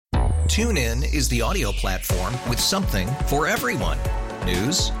TuneIn is the audio platform with something for everyone.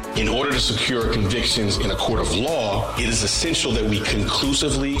 News. In order to secure convictions in a court of law, it is essential that we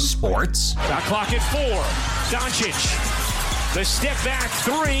conclusively. Sports. Shot clock at 4. Doncic. The step back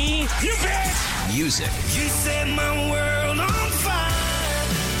 3. You bet. Music. You set my world on fire.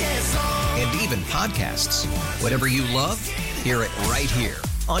 Yes, and even podcasts. Whatever you love, hear it right here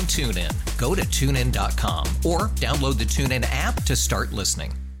on TuneIn. Go to TuneIn.com or download the TuneIn app to start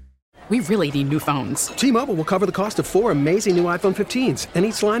listening. We really need new phones. T-Mobile will cover the cost of 4 amazing new iPhone 15s, and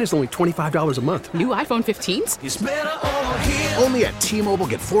each line is only $25 a month. New iPhone 15s? it's better over here. Only at T-Mobile,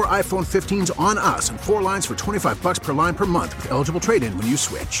 get 4 iPhone 15s on us and 4 lines for $25 per line per month with eligible trade-in when you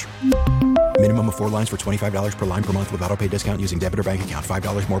switch. Minimum of 4 lines for $25 per line per month with autopay discount using debit or bank account.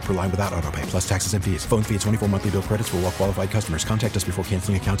 $5 more per line without autopay, plus taxes and fees. Phone fee at 24 monthly bill credits for well-qualified customers. Contact us before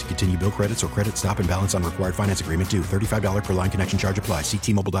canceling account to continue bill credits or credit stop and balance on required finance agreement due. $35 per line connection charge applies. See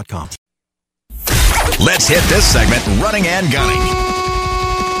T-Mobile.com. Let's hit this segment running and gunning.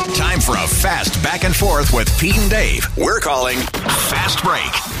 Time for a fast back and forth with Pete and Dave. We're calling Fast Break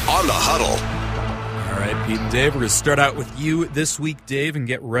on the Huddle. All right, Pete and Dave, we're going to start out with you this week, Dave, and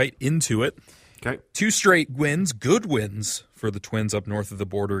get right into it. Okay. 2 straight wins, good wins for the Twins up north of the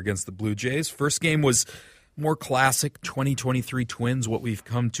border against the Blue Jays. First game was more classic 2023 Twins, what we've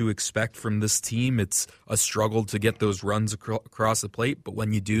come to expect from this team. It's a struggle to get those runs across the plate, but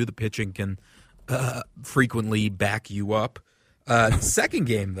when you do, the pitching can frequently back you up. Second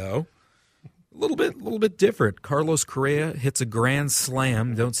game, though, a little bit different. Carlos Correa hits a grand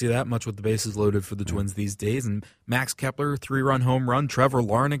slam. Don't see that much with the bases loaded for the Twins these days. And Max Kepler, 3-run home run. Trevor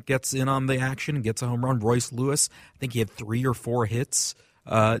Larnach gets in on the action and gets a home run. Royce Lewis, I think he had 3 or 4 hits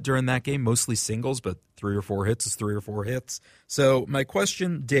during that game, mostly singles, but 3 or 4 hits is 3 or 4 hits. So my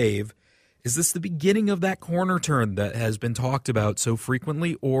question, Dave, is this the beginning of that corner turn that has been talked about so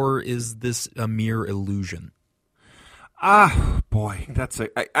frequently, or is this a mere illusion? Boy, that's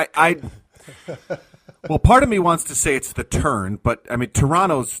well, part of me wants to say it's the turn, but I mean,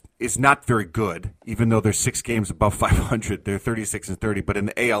 Toronto's is not very good, even though they're 6 games above 500. They're 36-30, but in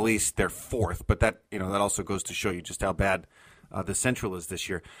the AL East, they're 4th. But that also goes to show you just how bad the Central is this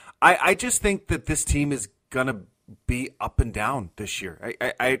year. I just think that this team is gonna be up and down this year.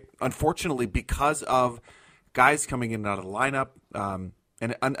 I unfortunately, because of guys coming in and out of the lineup,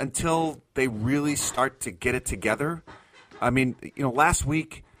 and until they really start to get it together. I mean, last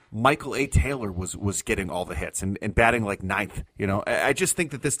week Michael A. Taylor was getting all the hits and batting like 9th. I just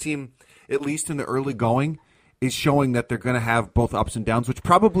think that this team, at least in the early going, is showing that they're going to have both ups and downs, which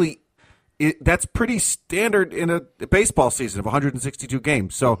probably that's pretty standard in a baseball season of 162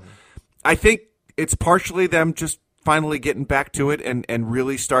 games. So I think it's partially them just finally getting back to it and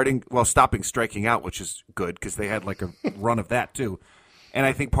really stopping striking out, which is good because they had like a run of that too. And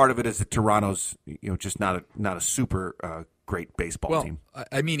I think part of it is that Toronto's just not a super great baseball team.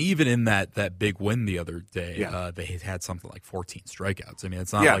 I mean, even in that big win the other day, they had something like 14 strikeouts. I mean,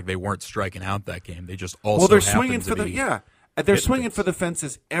 it's not like they weren't striking out that game. They just also they're swinging for they're swinging for the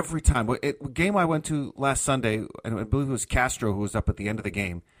fences every time. Game I went to last Sunday, and I believe it was Castro who was up at the end of the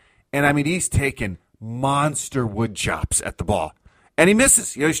game. And, I mean, he's taking monster wood chops at the ball. And he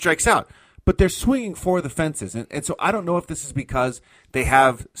misses. He strikes out. But they're swinging for the fences. And so I don't know if this is because they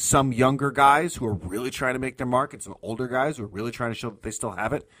have some younger guys who are really trying to make their mark and some older guys who are really trying to show that they still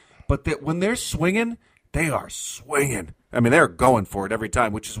have it. But that when they're swinging, they are swinging. I mean, they're going for it every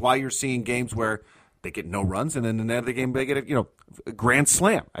time, which is why you're seeing games where they get no runs, and then in the end of the game they get a grand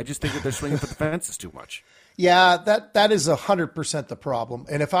slam. I just think that they're swinging for the fences too much. Yeah, that is 100% the problem.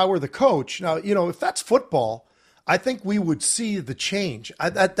 And if I were the coach, now, if that's football, I think we would see the change.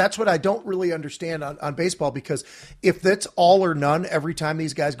 That's what I don't really understand on baseball, because if that's all or none every time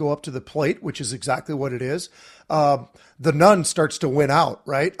these guys go up to the plate, which is exactly what it is, the none starts to win out,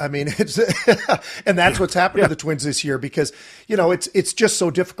 right? I mean, it's and that's what's happened to the Twins this year, because, it's just so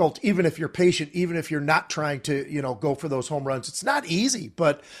difficult, even if you're patient, even if you're not trying to, go for those home runs. It's not easy,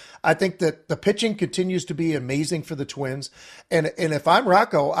 but I think that the pitching continues to be amazing for the Twins. And if I'm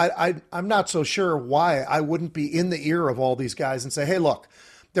Rocco, I'm not so sure why I wouldn't be in the ear of all these guys and say, hey, look,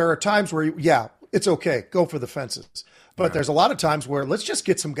 there are times where, it's okay, go for the fences. But there's a lot of times where let's just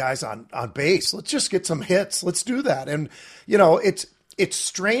get some guys on base. Let's just get some hits. Let's do that. And, it's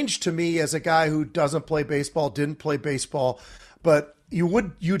strange to me as a guy who doesn't play baseball, didn't play baseball, but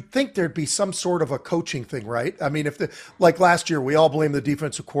you'd think there'd be some sort of a coaching thing, right? I mean, like last year, we all blame the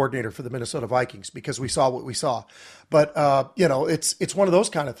defensive coordinator for the Minnesota Vikings because we saw what we saw. But, it's one of those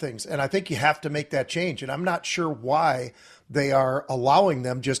kind of things. And I think you have to make that change. And I'm not sure why they are allowing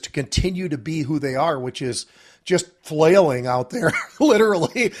them just to continue to be who they are, which is just flailing out there,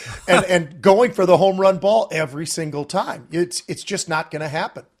 literally, and going for the home run ball every single time. It's just not going to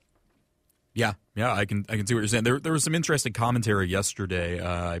happen. Yeah, I can see what you're saying. There was some interesting commentary yesterday.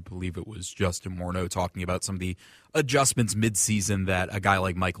 I believe it was Justin Morneau talking about some of the adjustments midseason that a guy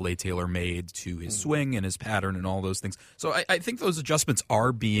like Michael A. Taylor made to his swing and his pattern and all those things. So I think those adjustments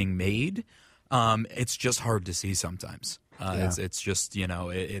are being made. It's just hard to see sometimes. It's just,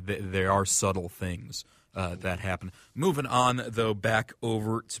 there are subtle things that happen. Moving on, though, back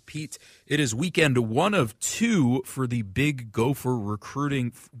over to Pete. It is weekend 1 of 2 for the big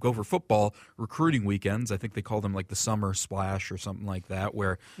Gopher football recruiting weekends. I think they call them like the Summer Splash or something like that,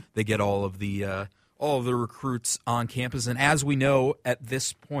 where they get all of the recruits on campus. And as we know at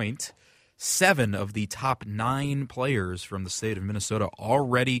this point, 7 of the top 9 players from the state of Minnesota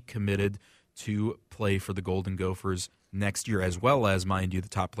already committed to play for the Golden Gophers next year, as well as, mind you, the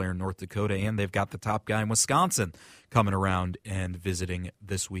top player in North Dakota, and they've got the top guy in Wisconsin coming around and visiting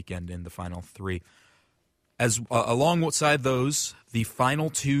this weekend in the final 3. As alongside those, the final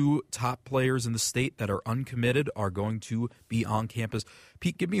 2 top players in the state that are uncommitted are going to be on campus.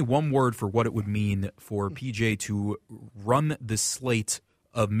 Pete, give me one word for what it would mean for PJ to run this slate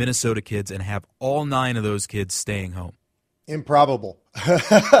of Minnesota kids and have all 9 of those kids staying home. Improbable.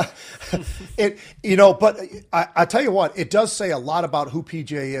 But I tell you what, it does say a lot about who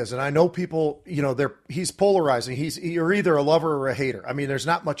PJ is. And I know people, he's polarizing. You're either a lover or a hater. I mean, there's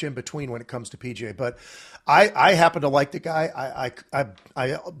not much in between when it comes to PJ, but I happen to like the guy.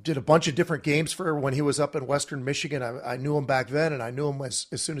 I did a bunch of different games for when he was up in Western Michigan. I knew him back then, and I knew him as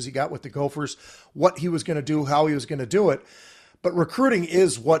soon as he got with the Gophers, what he was going to do, how he was going to do it. But recruiting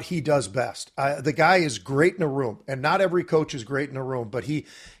is what he does best. The guy is great in a room, and not every coach is great in a room, but he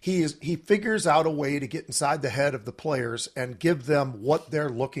figures out a way to get inside the head of the players and give them what they're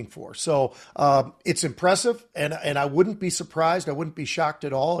looking for. So it's impressive, and I wouldn't be surprised. I wouldn't be shocked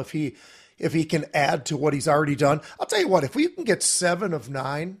at all if he can add to what he's already done. I'll tell you what, if we can get 7 of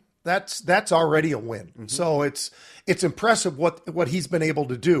 9, that's already a win. Mm-hmm. So it's impressive what he's been able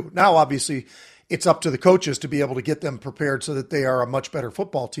to do. Now, obviously, it's up to the coaches to be able to get them prepared so that they are a much better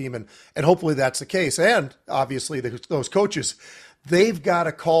football team. And hopefully that's the case. And obviously those coaches, they've got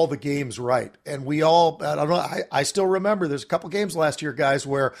to call the games right. And we all, I don't know, I still remember there's a couple games last year, guys,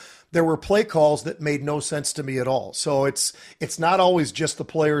 where there were play calls that made no sense to me at all. So it's not always just the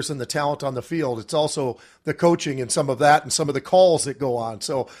players and the talent on the field. It's also the coaching and some of that and some of the calls that go on.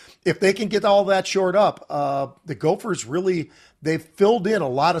 So if they can get all that shored up, the Gophers really, they've filled in a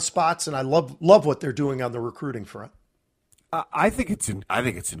lot of spots, and I love what they're doing on the recruiting front. I think it's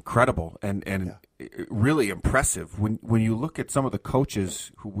incredible and really impressive when you look at some of the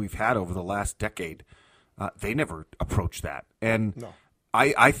coaches who we've had over the last decade. They never approach that, and no.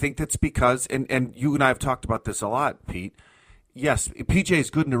 I think that's because and you and I have talked about this a lot, Pete. Yes, PJ is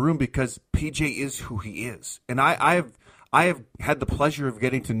good in the room because PJ is who he is, and I have had the pleasure of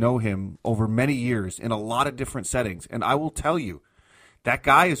getting to know him over many years in a lot of different settings, and I will tell you, that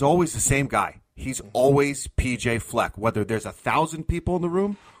guy is always the same guy. He's always PJ Fleck, whether there's 1,000 people in the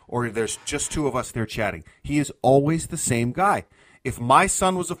room or there's just 2 of us there chatting. He is always the same guy. If my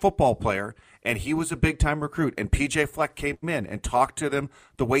son was a football player and he was a big-time recruit and PJ Fleck came in and talked to them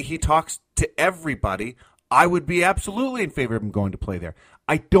the way he talks to everybody, I would be absolutely in favor of him going to play there.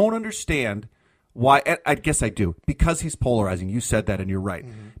 I don't understand why. I guess I do, because he's polarizing. You said that, and you're right.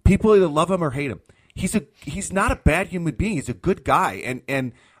 Mm-hmm. People either love him or hate him. He's not a bad human being. He's a good guy,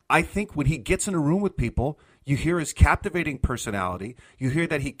 and I think when he gets in a room with people, you hear his captivating personality. You hear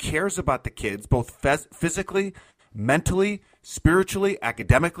that he cares about the kids, both physically, mentally, spiritually,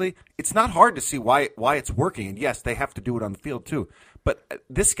 academically. It's not hard to see why it's working. And yes, they have to do it on the field too. But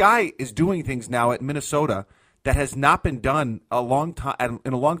this guy is doing things now at Minnesota that has not been done in a long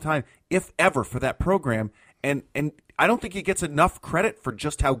time, if ever, for that program. And I don't think he gets enough credit for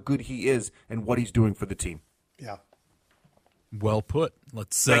just how good he is and what he's doing for the team. Yeah. Well put.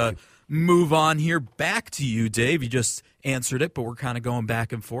 Let's move on here. Back to you, Dave. You just answered it, but we're kind of going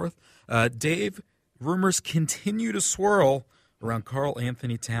back and forth. Dave, rumors continue to swirl around Karl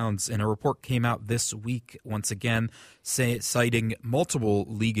Anthony Towns, and a report came out this week, once again, citing multiple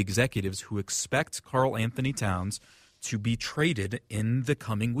league executives who expect Karl Anthony Towns to be traded in the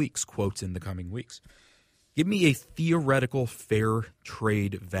coming weeks, quote, in the coming weeks. Give me a theoretical fair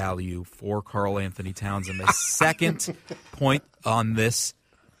trade value for Karl Anthony Towns. And the second point on this,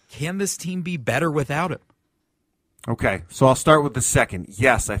 can this team be better without him? Okay, so I'll start with the second.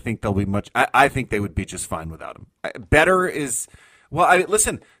 Yes, I think they'll be I think they would be just fine without him. Better is,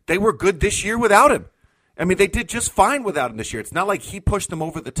 listen, they were good this year without him. I mean, they did just fine without him this year. It's not like he pushed them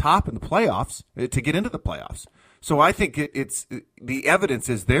over the top in the playoffs to get into the playoffs. So I think it's the evidence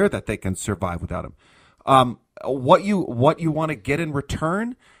is there that they can survive without him. What you want to get in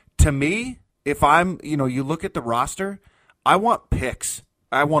return, to me, if I'm, you look at the roster, I want picks.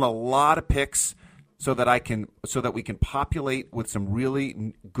 I want a lot of picks so that we can populate with some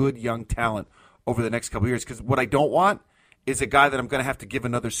really good young talent over the next couple of years. Because what I don't want is a guy that I'm going to have to give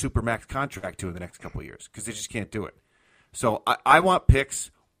another supermax contract to in the next couple of years because they just can't do it. So I want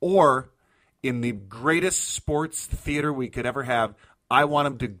picks, or in the greatest sports theater we could ever have, I want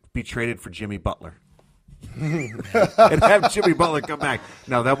him to be traded for Jimmy Butler. And have Jimmy Butler come back.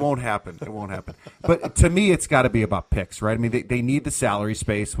 No, that won't happen. It won't happen. But to me, it's got to be about picks, right? I mean, they need the salary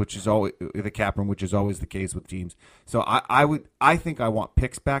space, which is always the cap room, which is always the case with teams. So I think I want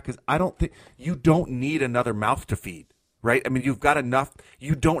picks back because I don't think you don't need another mouth to feed, right? I mean, you've got enough.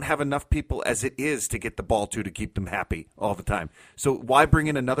 You don't have enough people as it is to get the ball to keep them happy all the time. So why bring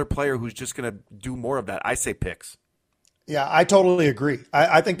in another player who's just going to do more of that? I say picks. Yeah, I totally agree.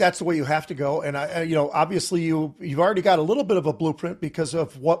 I think that's the way you have to go. And obviously you've already got a little bit of a blueprint because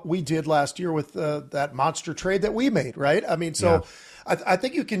of what we did last year with that monster trade that we made, right? I mean, so yeah. I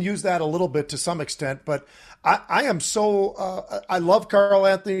think you can use that a little bit to some extent. But I am so I love Karl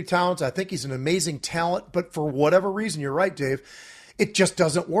Anthony Towns. I think he's an amazing talent. But for whatever reason, you're right, Dave, it just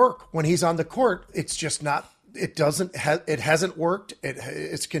doesn't work when he's on the court. It's just not. It hasn't worked.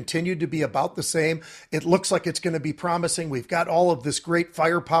 It's continued to be about the same. It looks like it's going to be promising. We've got all of this great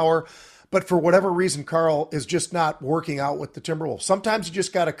firepower, but for whatever reason, Karl is just not working out with the Timberwolves. Sometimes you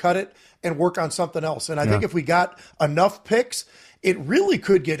just got to cut it and work on something else. And I think if we got enough picks, it really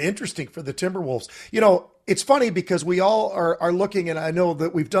could get interesting for the Timberwolves. It's funny because we all are looking, and I know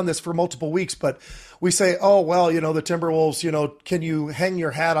that we've done this for multiple weeks, but we say, oh, well, the Timberwolves, can you hang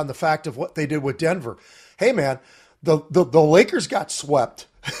your hat on the fact of what they did with Denver? Hey, man, the Lakers got swept.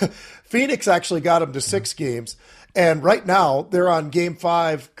 Phoenix actually got them to 6 games. And right now they're on game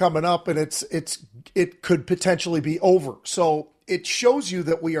 5 coming up, and it could potentially be over. So it shows you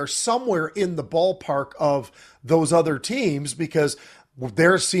that we are somewhere in the ballpark of those other teams because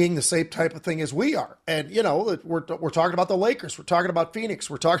they're seeing the same type of thing as we are. And, we're talking about the Lakers. We're talking about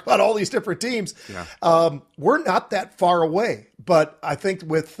Phoenix. We're talking about all these different teams. Yeah. We're not that far away. But I think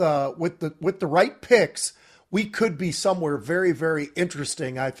with the right picks, we could be somewhere very, very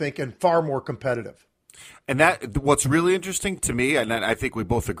interesting, I think, and far more competitive. And that what's really interesting to me, and I think we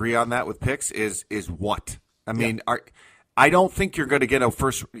both agree on that with picks, is what? I mean, I don't think you're going to get a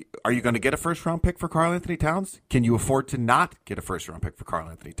first. Are you going to get a first round pick for Karl Anthony Towns? Can you afford to not get a first round pick for Karl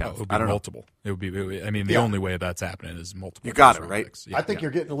Anthony Towns? It would be multiple. Know. It would be. I mean, the only way that's happening is multiple. You got it right. Yeah, I think you're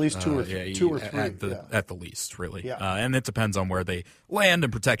getting at least two or three at the least, really. Yeah. And it depends on where they land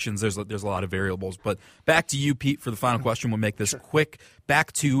and protections. There's a lot of variables. But back to you, Pete, for the final question. We'll make this quick.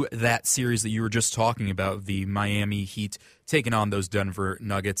 Back to that series that you were just talking about, the Miami Heat taking on those Denver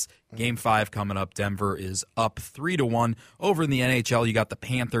Nuggets. Game 5 coming up. Denver is up 3-1. Over in the NHL, you got the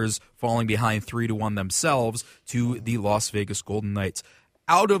Panthers falling behind 3-1 themselves to the Las Vegas Golden Knights.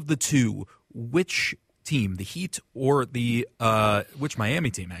 Out of the two, which team, the Heat or which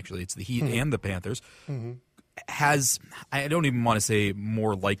Miami team, actually, it's the Heat and the Panthers, has, I don't even want to say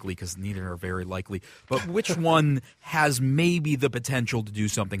more likely because neither are very likely, but which one has maybe the potential to do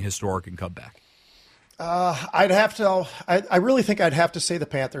something historic and come back? I really think I'd have to say the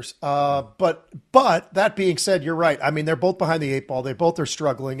Panthers. But that being said, you're right. I mean, they're both behind the 8 ball. They both are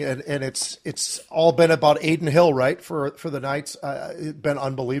struggling, and it's all been about Aiden Hill, right? For the Knights, it's been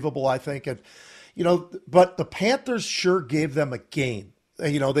unbelievable, I think. And, but the Panthers sure gave them a game.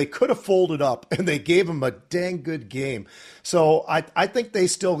 They could have folded up, and they gave them a dang good game. So I think they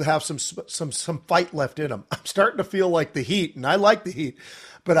still have some fight left in them. I'm starting to feel like the Heat, and I like the Heat,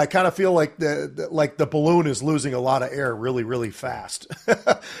 but I kind of feel like the balloon is losing a lot of air really, really fast.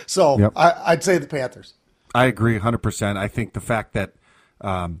 So yep. I'd say the Panthers. I agree 100%. I think the fact that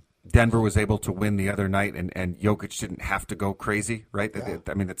Denver was able to win the other night and Jokic didn't have to go crazy, right? Yeah.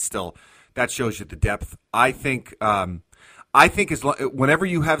 I mean, it's still that shows you the depth. I think whenever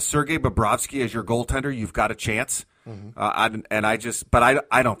you have Sergei Bobrovsky as your goaltender, you've got a chance. Mm-hmm.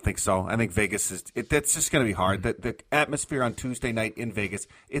 I don't think so. I think Vegas it's just going to be hard. The atmosphere on Tuesday night in Vegas,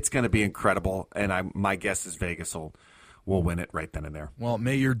 it's going to be incredible. And my guess is Vegas will win it right then and there. Well,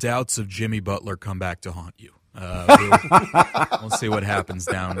 may your doubts of Jimmy Butler come back to haunt you. We'll see what happens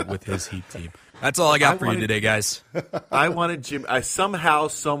down with his Heat team. That's all I got for you today, guys. I wanted somehow,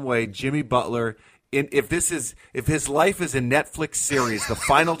 some way, Jimmy Butler. If his life is a Netflix series, the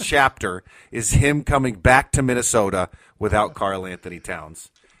final chapter is him coming back to Minnesota without Karl Anthony Towns.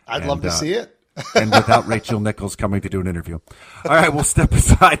 I'd love to see it. and without Rachel Nichols coming to do an interview. All right, we'll step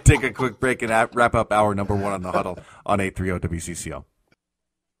aside, take a quick break, and wrap up hour number 1 on the Huddle on 830 WCCO.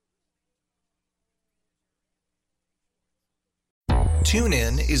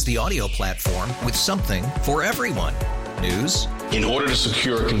 TuneIn is the audio platform with something for everyone. News. In order to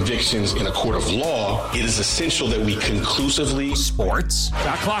secure convictions in a court of law, it is essential that we conclusively. Sports.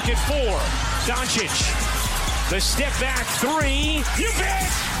 Got clock at 4. Doncic. The step back 3. You bet.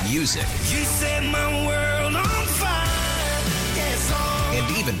 Music. You set my world on fire. Yes,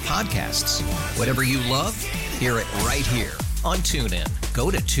 and even podcasts. Whatever you love, hear it right here on TuneIn.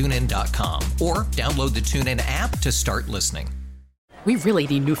 Go to TuneIn.com or download the TuneIn app to start listening. We really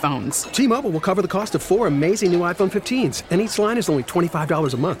need new phones. T-Mobile will cover the cost of 4 amazing new iPhone 15s, and each line is only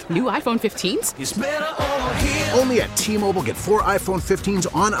 $25 a month. New iPhone 15s? It's better over here. Only at T-Mobile, get 4 iPhone 15s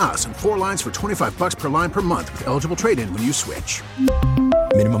on us and 4 lines for $25 per line per month with eligible trade-in when you switch.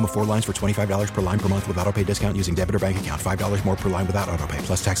 Minimum of 4 lines for $25 per line per month with autopay discount using debit or bank account. $5 more per line without autopay,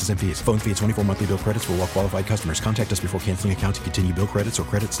 plus taxes and fees. Phone fee at 24 monthly bill credits for well-qualified customers. Contact us before canceling account to continue bill credits or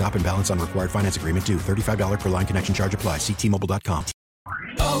credit stop and balance on required finance agreement due. $35 per line connection charge applies. See T-Mobile.com.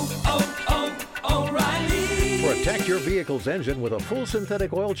 O'Reilly. Protect your vehicle's engine with a full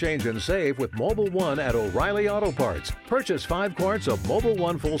synthetic oil change and save with Mobile One at O'Reilly Auto Parts. Purchase 5 quarts of Mobile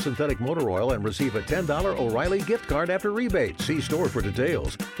One full synthetic motor oil and receive a $10 O'Reilly gift card after rebate. See store for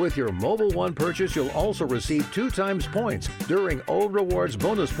details. With your Mobile One purchase, you'll also receive 2 times points during O Rewards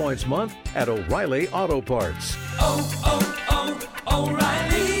Bonus Points Month at O'Reilly Auto Parts.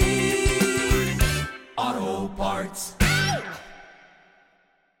 O'Reilly Auto Parts.